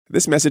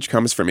This message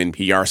comes from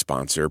NPR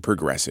sponsor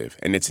Progressive,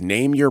 and it's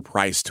Name Your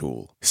Price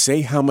tool.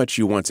 Say how much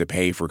you want to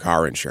pay for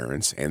car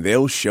insurance, and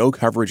they'll show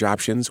coverage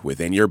options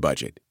within your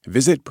budget.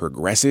 Visit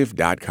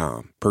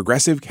Progressive.com.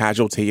 Progressive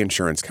Casualty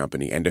Insurance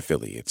Company and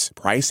Affiliates.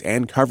 Price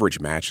and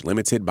coverage match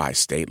limited by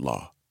state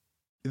law.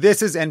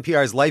 This is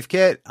NPR's Life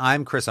Kit.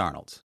 I'm Chris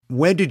Arnold.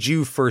 When did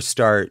you first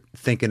start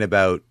thinking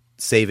about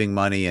saving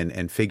money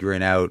and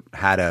figuring out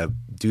how to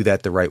do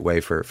that the right way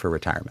for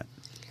retirement?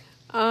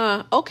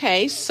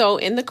 Okay, so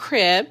in the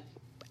crib,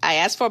 I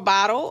asked for a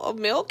bottle of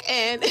milk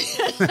and,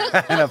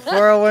 and a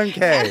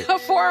 401k. And a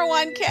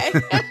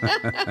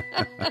 401k.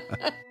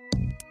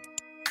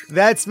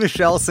 That's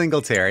Michelle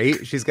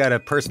Singletary. She's got a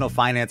personal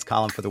finance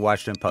column for the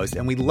Washington Post,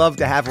 and we'd love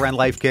to have her on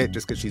Life Kit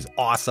just because she's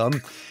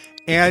awesome.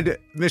 And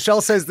Michelle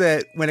says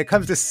that when it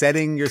comes to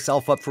setting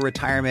yourself up for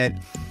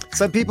retirement,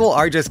 some people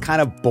are just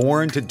kind of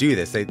born to do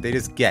this. They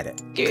just get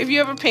it. If you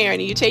have a parent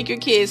and you take your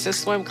kids to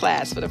swim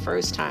class for the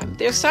first time,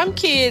 there's some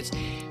kids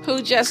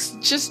who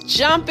just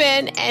jump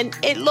in and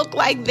it looked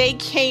like they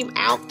came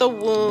out the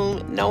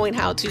womb knowing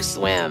how to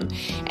swim.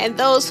 And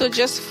those who are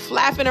just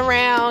flapping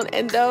around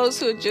and those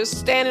who are just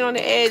standing on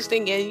the edge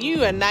thinking,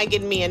 you are not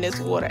getting me in this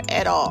water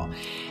at all.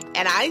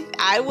 And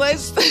I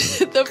was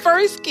the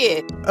first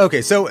kid.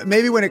 Okay, so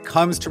maybe when it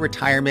comes to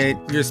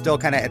retirement, you're still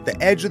kind of at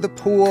the edge of the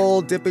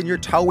pool, dipping your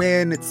toe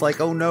in. It's like,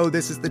 oh no,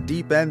 this is the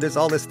deep end. There's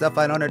all this stuff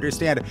I don't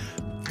understand.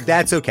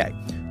 That's okay.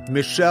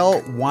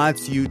 Michelle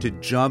wants you to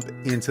jump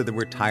into the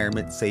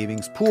retirement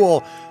savings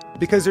pool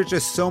because there's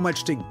just so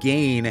much to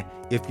gain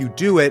if you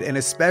do it, and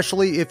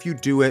especially if you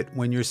do it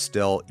when you're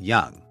still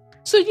young.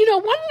 So, one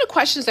of the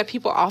questions that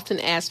people often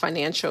ask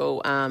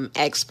financial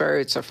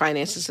experts or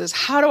finances is,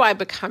 how do I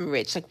become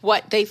rich? Like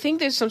what they think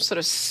there's some sort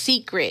of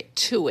secret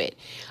to it,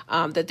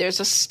 that there's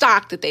a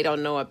stock that they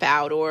don't know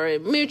about or a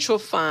mutual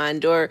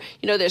fund or,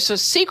 there's a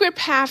secret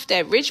path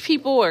that rich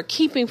people are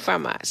keeping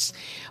from us.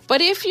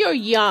 But if you're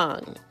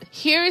young,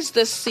 here's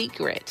the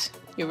secret.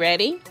 You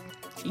ready?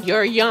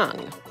 You're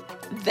young.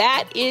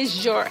 That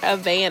is your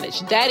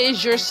advantage. That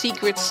is your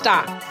secret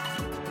stock.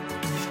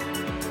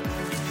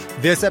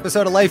 This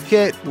episode of Life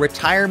Kit,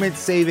 Retirement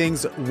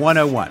Savings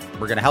 101.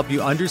 We're going to help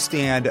you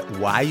understand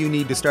why you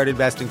need to start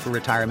investing for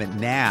retirement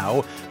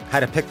now, how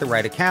to pick the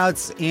right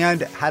accounts,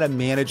 and how to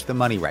manage the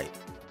money right.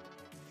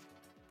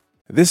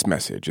 This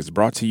message is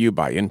brought to you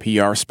by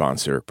NPR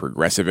sponsor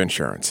Progressive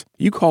Insurance.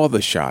 You call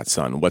the shots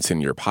on what's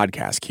in your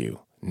podcast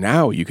queue.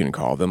 Now you can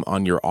call them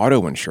on your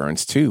auto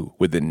insurance too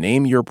with the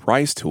Name Your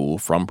Price tool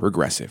from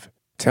Progressive.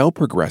 Tell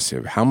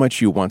Progressive how much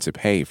you want to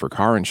pay for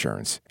car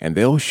insurance, and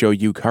they'll show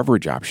you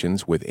coverage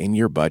options within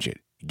your budget.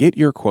 Get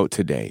your quote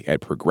today at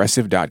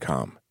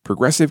Progressive.com.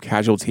 Progressive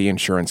Casualty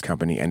Insurance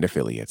Company and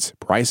Affiliates.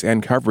 Price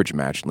and coverage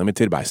match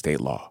limited by state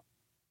law.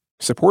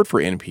 Support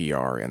for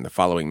NPR and the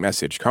following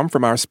message come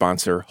from our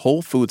sponsor,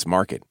 Whole Foods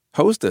Market.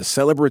 Host a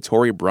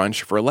celebratory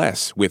brunch for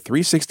less with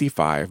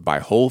 365 by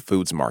Whole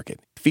Foods Market,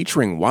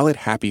 featuring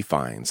wallet-happy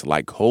finds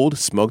like cold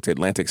smoked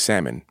Atlantic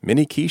salmon,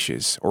 mini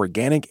quiches,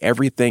 organic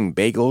everything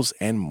bagels,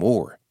 and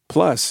more.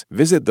 Plus,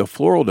 visit the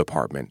floral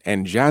department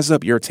and jazz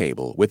up your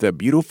table with a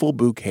beautiful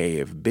bouquet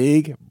of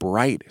big,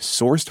 bright,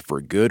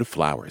 sourced-for-good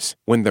flowers.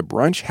 When the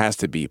brunch has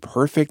to be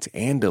perfect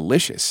and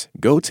delicious,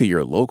 go to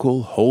your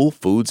local Whole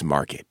Foods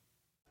Market.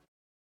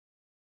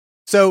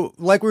 So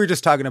like we were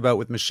just talking about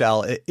with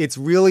Michelle, it's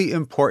really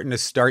important to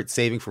start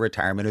saving for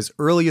retirement as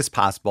early as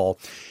possible.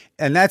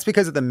 And that's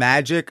because of the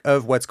magic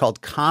of what's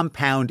called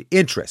compound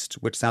interest,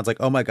 which sounds like,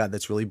 oh my God,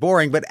 that's really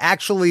boring. But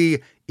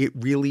actually, it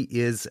really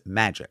is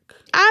magic.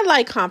 I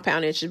like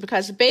compound interest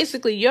because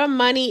basically your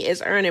money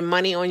is earning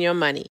money on your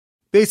money.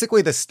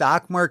 Basically, the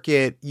stock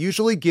market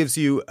usually gives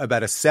you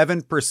about a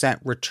 7%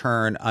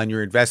 return on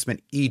your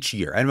investment each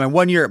year. And in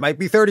 1 year, it might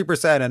be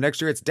 30%, and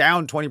next year it's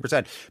down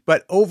 20%.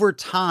 But over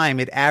time,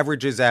 it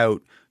averages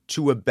out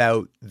to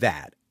about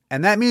that.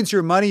 And that means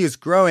your money is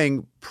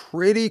growing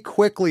pretty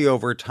quickly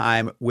over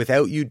time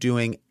without you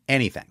doing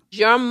anything.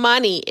 Your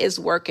money is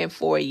working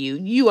for you.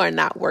 You are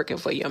not working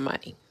for your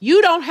money.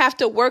 You don't have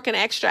to work an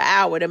extra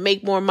hour to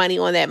make more money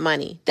on that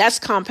money. That's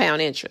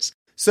compound interest.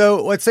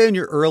 So let's say in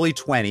your early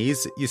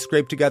 20s, you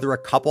scrape together a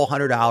couple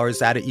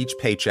 $100s out of each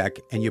paycheck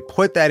and you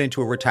put that into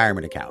a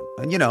retirement account.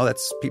 And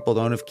that's people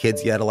don't have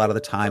kids yet a lot of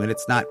the time. And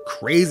it's not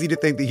crazy to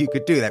think that you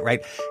could do that,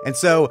 right? And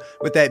so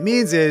what that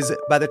means is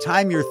by the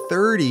time you're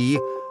 30,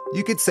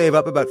 you could save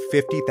up about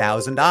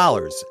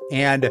 $50,000.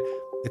 And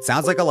it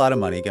sounds like a lot of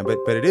money again,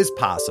 but it is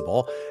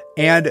possible.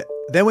 And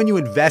then when you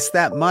invest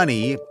that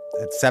money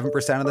at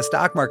 7% of the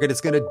stock market,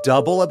 it's going to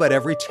double about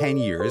every 10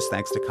 years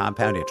thanks to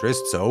compound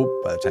interest. So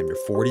by the time you're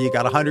 40, you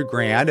got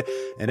 $100,000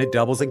 and it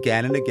doubles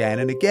again and again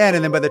and again.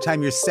 And then by the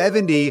time you're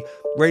 70,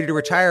 ready to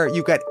retire,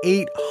 you've got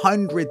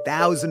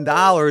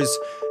 $800,000.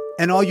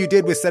 And all you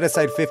did was set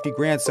aside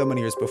 $50,000 so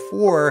many years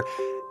before.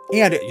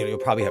 And you'll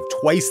probably have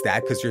twice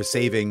that because you're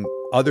saving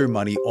other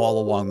money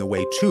all along the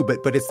way too.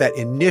 But it's that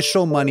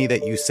initial money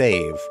that you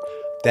save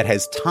that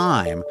has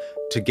time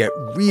to get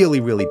really,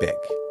 really big.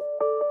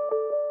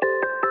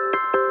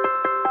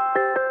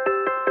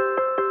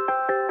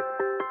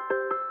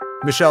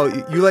 Michelle,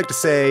 you like to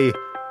say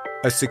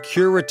a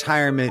secure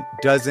retirement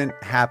doesn't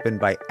happen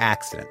by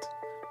accident.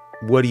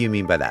 What do you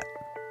mean by that?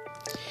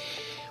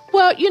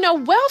 Well,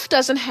 wealth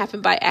doesn't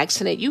happen by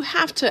accident. You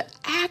have to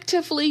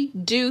actively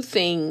do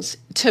things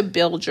to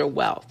build your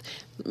wealth.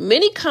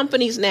 Many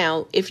companies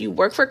now, if you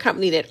work for a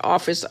company that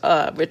offers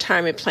a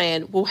retirement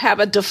plan, will have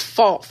a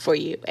default for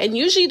you. And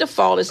usually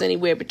default is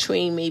anywhere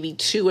between maybe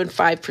 2 and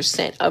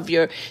 5% of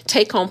your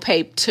take-home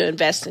pay to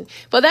investing.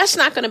 But that's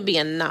not going to be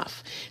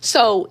enough.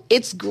 So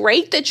it's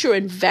great that you're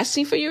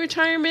investing for your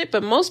retirement,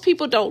 but most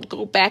people don't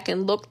go back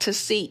and look to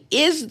see,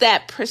 is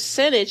that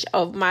percentage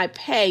of my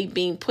pay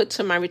being put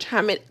to my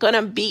retirement going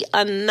to be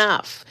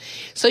enough?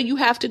 So you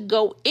have to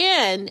go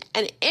in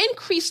and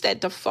increase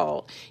that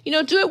default.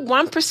 Do it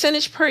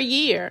 1% per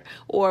year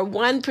or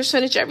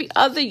 1% every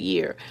other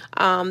year.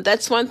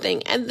 That's one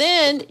thing. And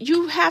then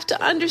you have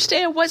to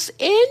understand what's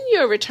in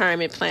your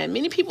retirement plan.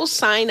 Many people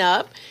sign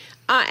up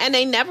and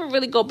they never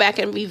really go back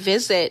and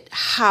revisit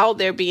how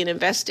they're being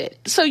invested.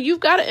 So you've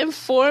got to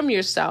inform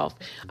yourself.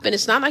 And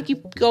it's not like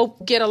you go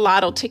get a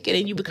lotto ticket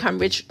and you become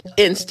rich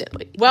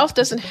instantly. Wealth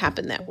doesn't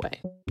happen that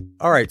way.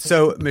 All right.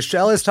 So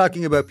Michelle is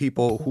talking about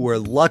people who are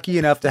lucky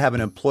enough to have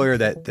an employer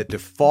that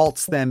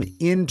defaults them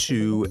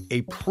into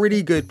a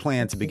pretty good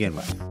plan to begin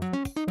with.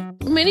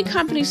 Many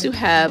companies who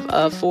have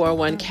a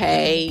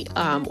 401k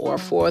or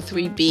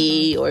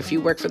 403b, or if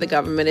you work for the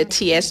government, a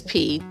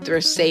TSP,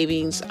 thrift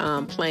savings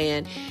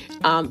plan,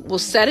 will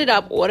set it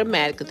up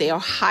automatically. They'll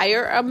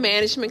hire a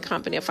management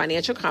company, a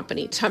financial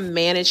company, to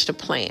manage the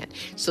plan.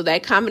 So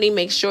that company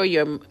makes sure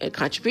your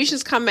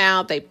contributions come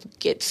out. They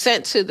get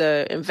sent to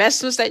the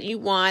investments that you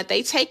want.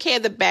 They take care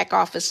of the back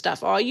office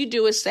stuff. All you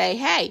do is say,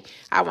 hey,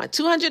 I want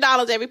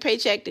 $200 every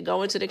paycheck to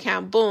go into the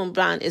account. Boom,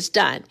 done, it's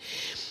done.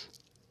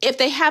 If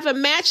they have a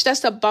match,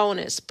 that's a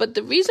bonus. But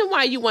the reason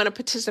why you want to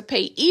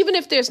participate, even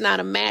if there's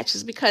not a match,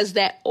 is because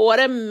that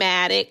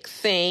automatic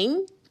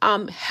thing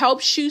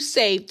helps you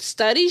save.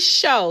 Studies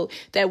show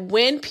that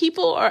when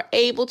people are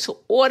able to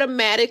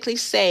automatically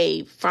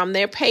save from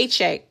their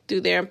paycheck through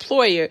their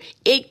employer,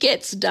 it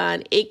gets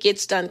done. It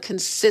gets done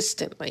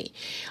consistently.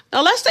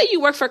 Now, let's say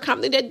you work for a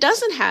company that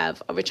doesn't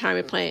have a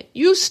retirement plan.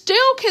 You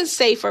still can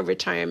save for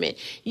retirement.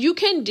 You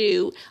can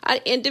do an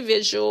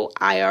individual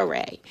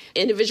IRA,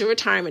 individual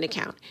retirement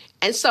account.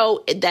 And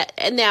so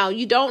and now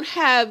you don't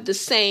have the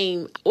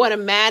same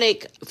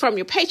automatic from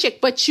your paycheck,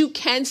 but you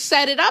can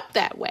set it up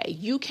that way.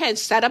 You can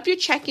set up your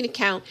checking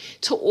account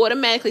to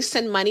automatically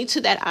send money to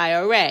that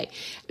IRA.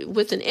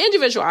 With an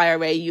individual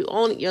IRA,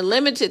 you're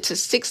limited to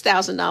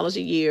 $6,000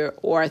 a year,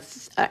 or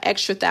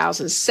extra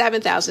 $1,000,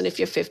 $7,000 if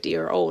you're 50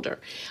 or older.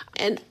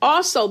 And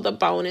also the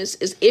bonus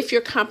is if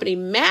your company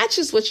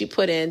matches what you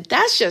put in,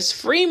 that's just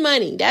free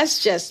money.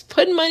 That's just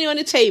putting money on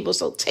the table.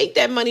 So take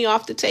that money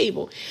off the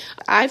table.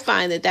 I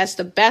find that that's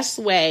the best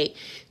way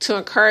to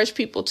encourage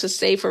people to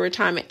save for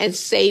retirement and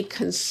save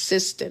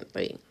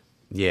consistently.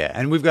 Yeah,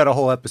 and we've got a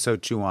whole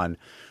episode too on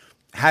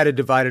how to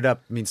divide it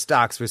up. I mean,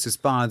 stocks versus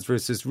bonds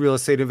versus real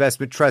estate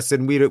investment trusts,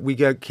 and we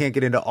can't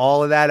get into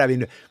all of that. I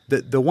mean,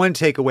 the one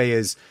takeaway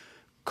is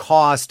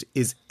cost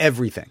is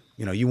everything.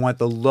 You want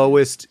the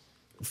lowest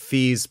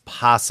fees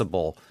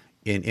possible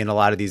in a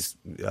lot of these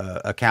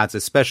accounts,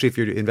 especially if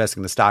you're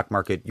investing in the stock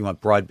market. You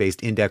want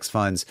broad-based index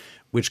funds,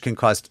 which can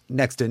cost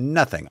next to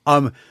nothing.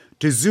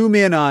 To zoom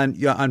in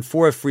on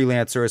for a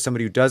freelancer or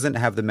somebody who doesn't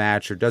have the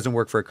match or doesn't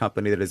work for a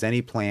company that has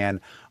any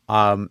plan,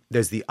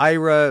 there's the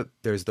IRA,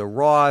 there's the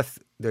Roth,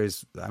 I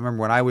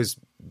remember when I was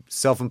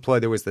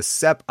self-employed, there was the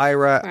SEP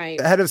IRA. Right.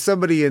 How does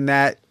somebody in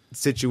that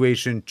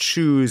situation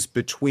choose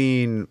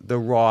between the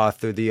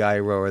Roth or the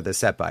IRA or the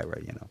SEP IRA,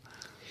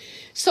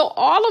 So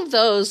all of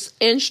those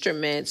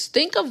instruments,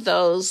 think of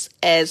those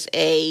as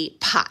a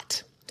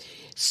pot.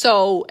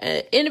 So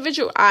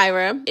individual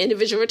IRA,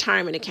 individual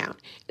retirement account,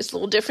 it's a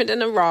little different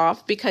than a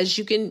Roth because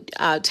you can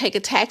take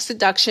a tax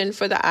deduction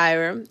for the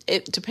IRA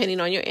depending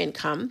on your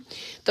income.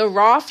 The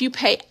Roth, you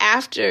pay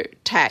after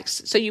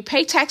tax. So you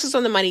pay taxes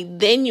on the money,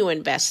 then you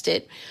invest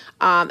it.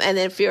 And then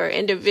if you're an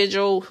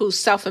individual who's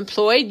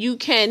self-employed, you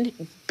can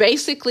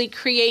basically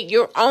create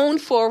your own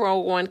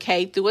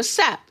 401k through a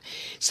SEP.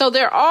 So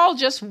they're all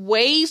just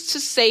ways to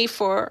save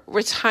for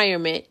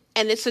retirement,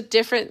 and it's a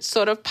different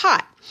sort of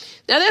pot.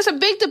 Now, there's a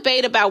big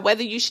debate about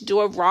whether you should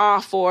do a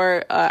Roth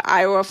or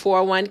IRA or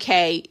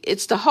 401k.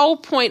 It's the whole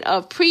point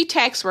of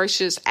pre-tax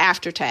versus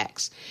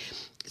after-tax.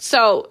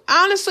 So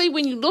honestly,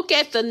 when you look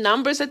at the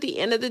numbers at the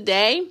end of the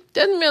day, it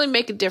doesn't really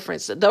make a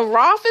difference. The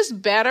Roth is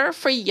better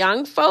for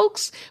young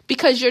folks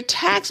because your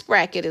tax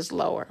bracket is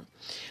lower.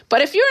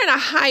 But if you're in a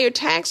higher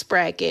tax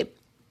bracket,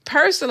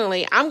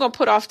 personally, I'm going to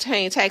put off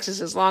paying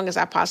taxes as long as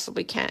I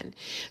possibly can.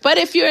 But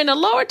if you're in a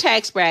lower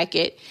tax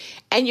bracket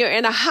and you're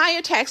in a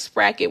higher tax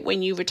bracket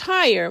when you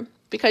retire,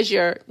 because you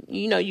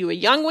were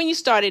young when you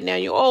started, now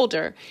you're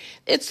older,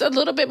 it's a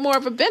little bit more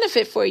of a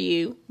benefit for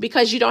you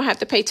because you don't have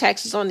to pay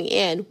taxes on the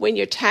end when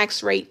your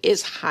tax rate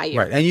is higher.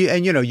 Right.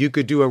 And you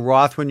could do a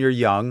Roth when you're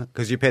young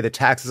because you pay the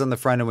taxes on the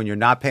front end when you're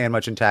not paying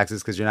much in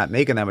taxes because you're not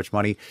making that much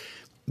money,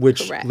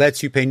 which Correct.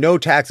 lets you pay no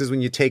taxes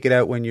when you take it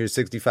out when you're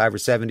 65 or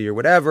 70 or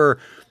whatever.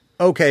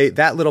 okay,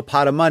 that little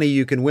pot of money,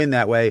 you can win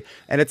that way.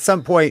 And at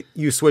some point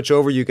you switch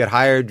over, you get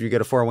hired, you get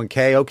a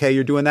 401k. Okay,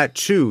 you're doing that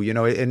too,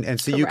 and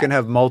so you can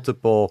have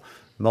multiple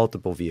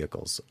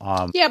vehicles.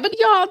 Yeah, but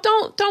y'all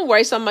don't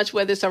worry so much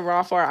whether it's a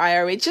Roth or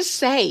IRA. Just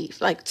save.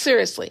 Like,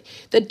 seriously.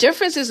 The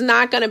difference is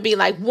not going to be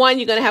like one,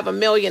 you're going to have $1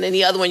 million and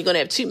the other one, you're going to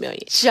have $2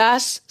 million.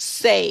 Just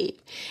save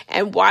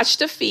and watch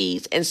the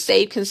fees and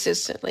save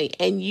consistently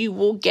and you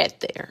will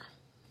get there.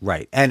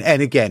 Right. And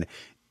again,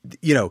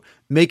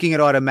 making it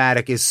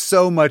automatic is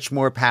so much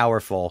more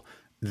powerful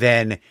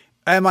than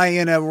am I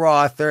in a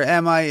Roth or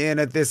am I in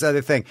this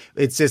other thing?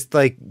 It's just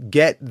like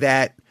get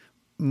that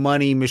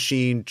money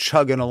machine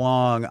chugging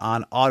along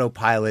on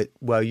autopilot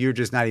while you're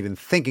just not even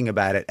thinking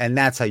about it. And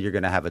that's how you're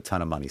going to have a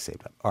ton of money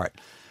saved up. All right.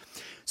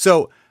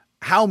 So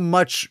how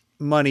much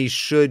money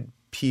should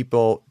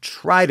people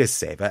try to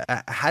save?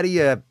 How do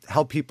you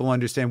help people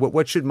understand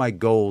what should my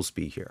goals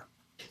be here?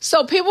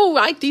 So people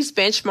write these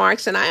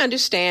benchmarks, and I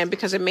understand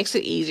because it makes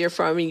it easier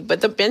for me,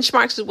 but the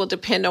benchmarks will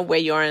depend on where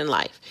you are in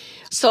life.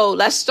 So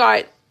let's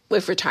start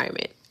with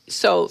retirement.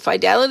 So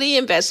Fidelity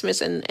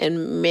Investments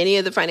and many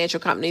of the financial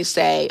companies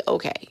say,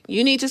 okay,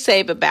 you need to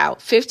save about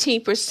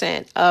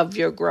 15% of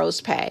your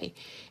gross pay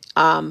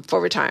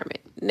for retirement.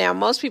 Now,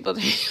 most people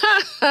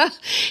think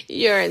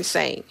you're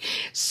insane.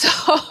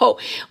 So,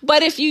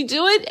 but if you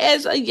do it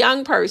as a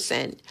young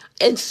person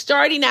and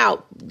starting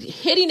out,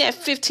 hitting that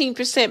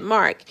 15%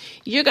 mark,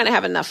 you're going to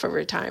have enough for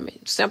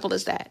retirement. Simple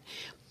as that.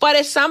 But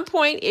at some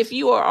point, if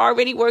you are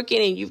already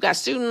working and you've got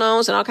student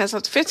loans and all kinds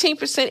of stuff,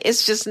 15%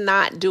 is just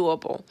not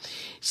doable.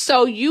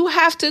 So you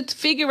have to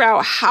figure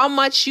out how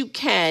much you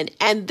can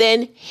and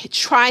then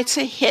try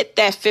to hit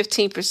that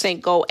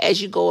 15% goal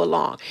as you go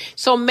along.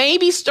 So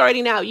maybe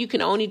starting out, you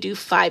can only do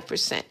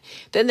 5%.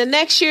 Then the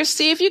next year,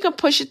 see if you can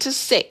push it to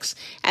 6.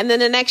 And then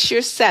the next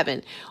year,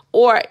 7.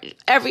 Or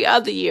every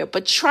other year.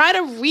 But try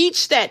to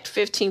reach that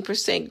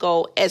 15%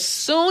 goal as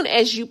soon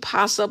as you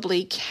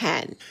possibly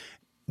can.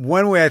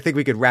 One way I think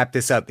we could wrap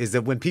this up is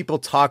that when people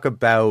talk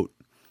about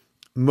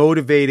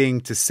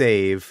motivating to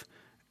save,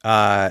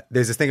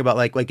 there's this thing about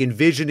like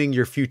envisioning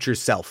your future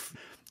self.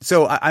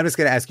 So I'm just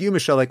going to ask you,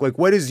 Michelle, like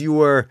what is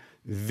your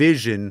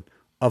vision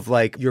of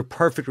like your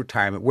perfect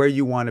retirement, where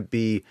you want to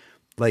be,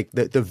 like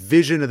the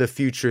vision of the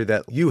future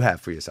that you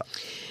have for yourself?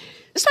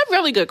 It's a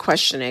really good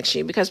question,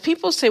 actually, because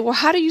people say, well,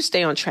 how do you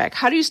stay on track?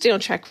 How do you stay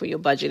on track for your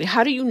budget?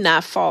 How do you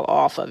not fall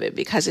off of it?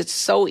 Because it's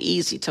so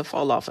easy to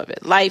fall off of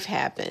it. Life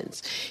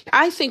happens.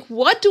 I think,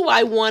 what do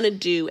I want to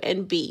do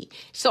and be?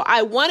 So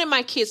I wanted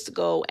my kids to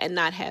go and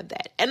not have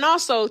that. And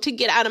also to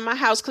get out of my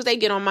house because they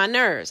get on my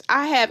nerves.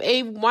 I have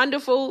a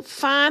wonderful,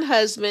 fine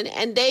husband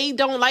and they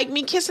don't like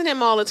me kissing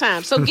him all the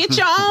time. So get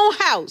your own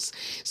house.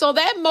 So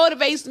that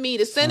motivates me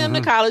to send them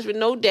to college with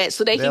no debt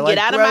so they can get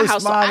out of my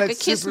house so I can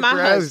kiss my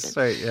husband.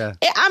 Right, yeah.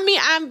 I mean,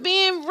 I'm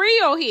being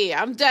real here.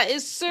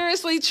 It's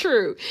seriously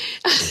true.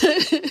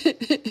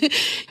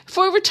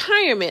 For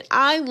retirement,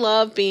 I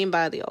love being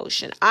by the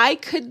ocean. I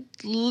could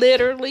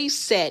literally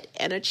sit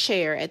in a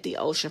chair at the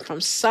ocean from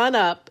sun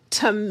up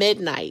to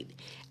midnight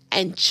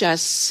and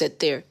just sit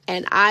there.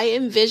 And I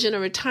envision a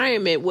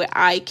retirement where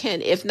I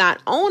can, if not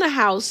own a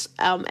house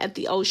at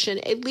the ocean,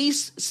 at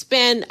least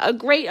spend a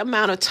great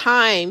amount of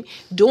time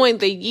during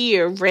the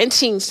year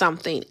renting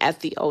something at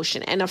the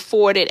ocean and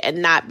afford it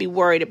and not be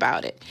worried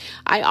about it.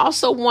 I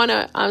also want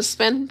to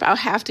spend about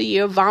half the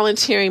year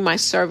volunteering my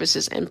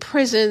services in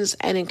prisons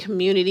and in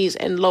communities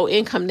and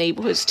low-income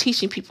neighborhoods,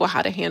 teaching people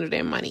how to handle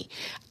their money.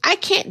 I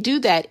can't do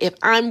that if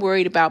I'm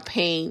worried about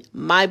paying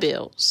my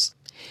bills.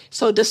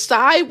 So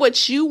decide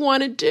what you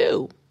want to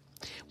do.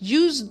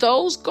 Use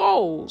those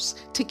goals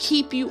to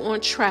keep you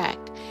on track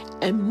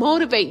and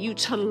motivate you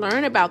to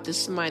learn about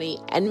this money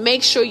and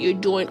make sure you're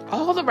doing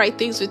all the right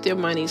things with your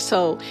money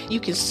so you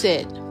can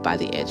sit by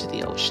the edge of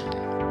the ocean.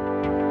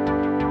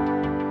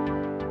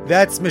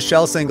 That's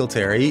Michelle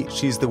Singletary.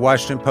 She's the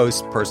Washington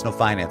Post personal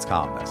finance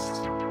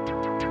columnist.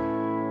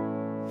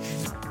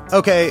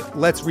 Okay,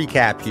 let's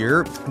recap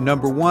here.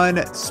 Number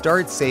 1,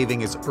 start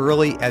saving as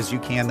early as you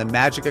can. The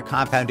magic of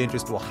compound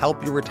interest will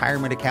help your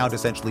retirement account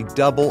essentially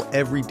double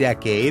every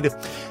decade.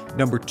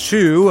 Number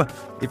 2,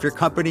 if your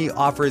company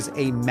offers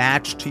a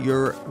match to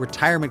your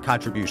retirement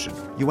contribution,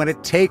 you want to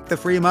take the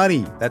free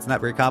money. That's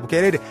not very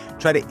complicated.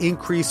 Try to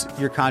increase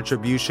your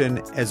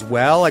contribution as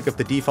well. Like if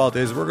the default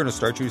is, we're going to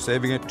start you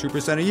saving at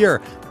 2% a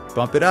year.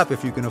 Bump it up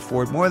if you can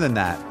afford more than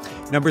that.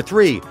 Number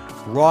 3,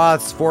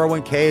 Roths,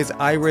 401ks,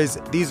 IRAs,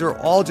 these are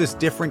all just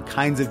different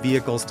kinds of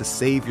vehicles to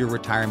save your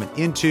retirement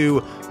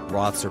into.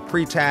 Roths are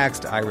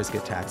pre-taxed, IRAs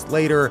get taxed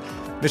later.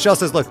 Michelle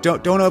says, look,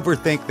 don't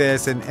overthink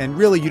this, and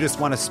really you just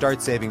want to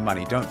start saving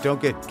money.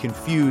 Don't get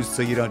confused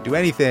so you don't do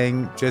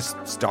anything, just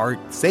start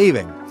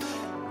saving.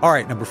 All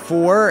right, number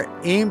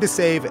 4, aim to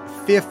save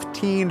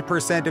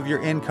 15% of your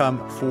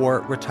income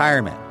for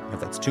retirement. If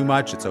that's too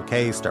much, it's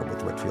okay. Start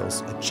with what feels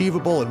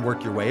achievable and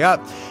work your way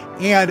up.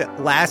 And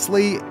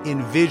lastly,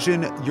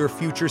 envision your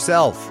future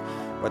self.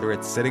 Whether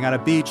it's sitting on a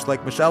beach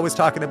like Michelle was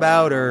talking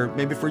about, or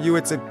maybe for you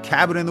it's a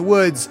cabin in the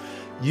woods,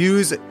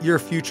 use your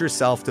future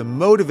self to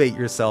motivate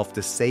yourself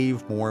to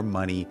save more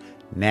money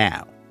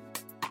now.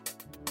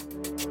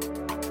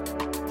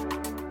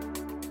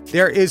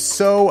 There is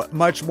so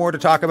much more to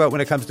talk about when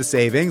it comes to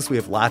savings. We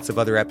have lots of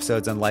other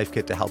episodes on Life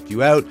Kit to help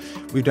you out.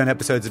 We've done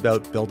episodes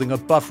about building a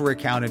buffer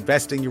account,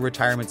 investing your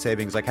retirement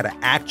savings, like how to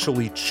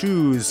actually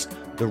choose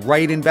the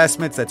right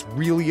investments. That's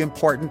really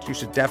important. You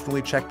should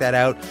definitely check that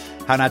out.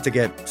 How not to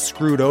get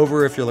screwed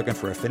over if you're looking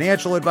for a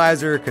financial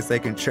advisor, because they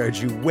can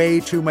charge you way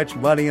too much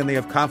money and they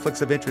have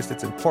conflicts of interest.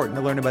 It's important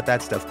to learn about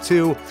that stuff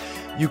too.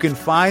 You can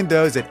find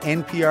those at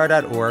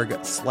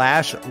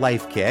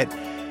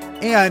npr.org/lifekit.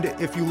 And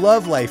if you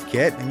love Life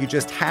Kit and you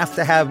just have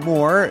to have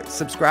more,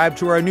 subscribe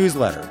to our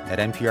newsletter at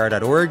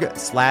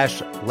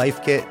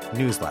npr.org/lifekit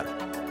newsletter.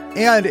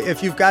 And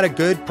if you've got a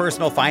good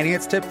personal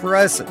finance tip for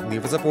us,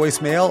 leave us a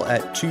voicemail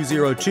at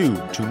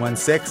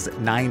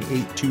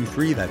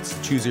 202-216-9823. That's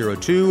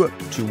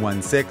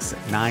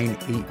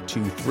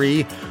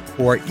 202-216-9823.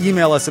 Or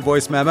email us a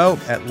voice memo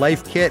at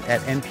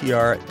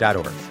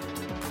lifekit@npr.org.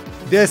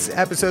 This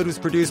episode was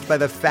produced by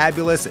the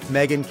fabulous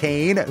Megan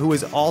Kane, who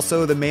is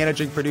also the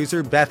managing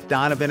producer. Beth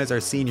Donovan is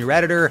our senior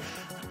editor.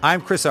 I'm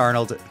Chris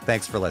Arnold.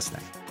 Thanks for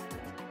listening.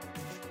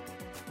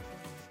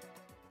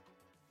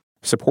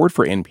 Support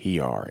for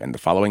NPR and the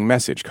following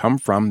message come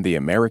from the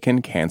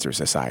American Cancer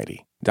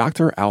Society.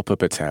 Dr. Alpa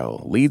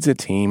Patel leads a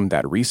team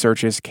that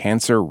researches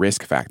cancer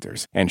risk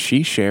factors, and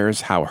she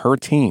shares how her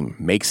team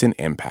makes an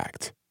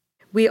impact.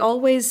 We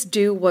always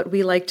do what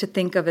we like to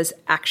think of as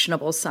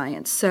actionable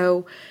science.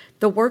 So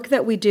the work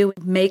that we do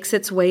makes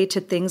its way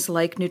to things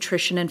like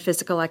nutrition and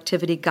physical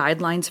activity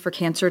guidelines for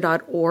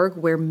cancer.org,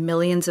 where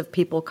millions of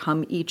people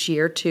come each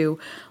year to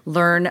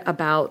learn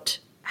about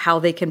how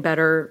they can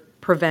better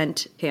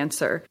prevent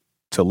cancer.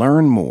 To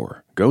learn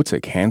more, go to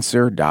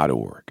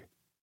cancer.org.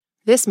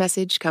 This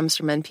message comes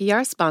from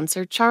NPR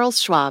sponsor Charles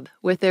Schwab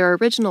with their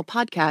original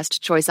podcast,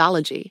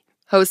 Choiceology.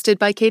 Hosted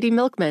by Katie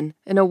Milkman,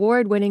 an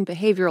award-winning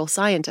behavioral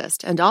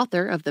scientist and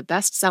author of the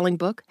best-selling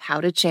book,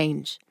 How to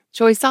Change.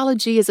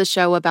 Choiceology is a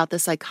show about the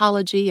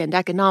psychology and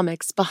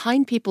economics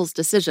behind people's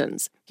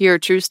decisions. Hear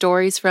true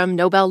stories from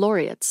Nobel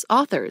laureates,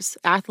 authors,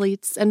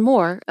 athletes, and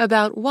more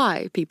about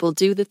why people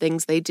do the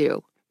things they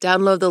do.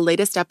 Download the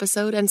latest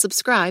episode and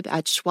subscribe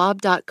at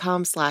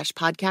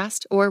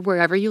schwab.com/podcast or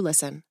wherever you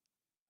listen.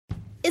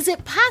 Is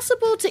it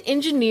possible to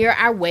engineer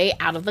our way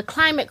out of the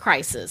climate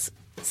crisis?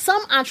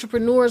 Some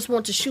entrepreneurs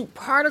want to shoot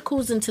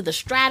particles into the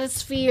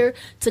stratosphere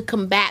to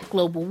combat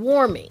global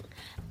warming.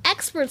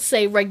 Experts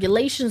say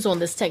regulations on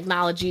this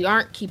technology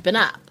aren't keeping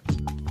up.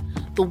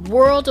 The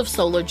world of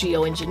solar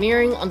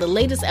geoengineering on the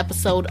latest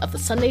episode of The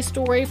Sunday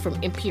Story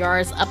from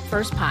NPR's Up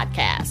First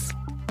podcast.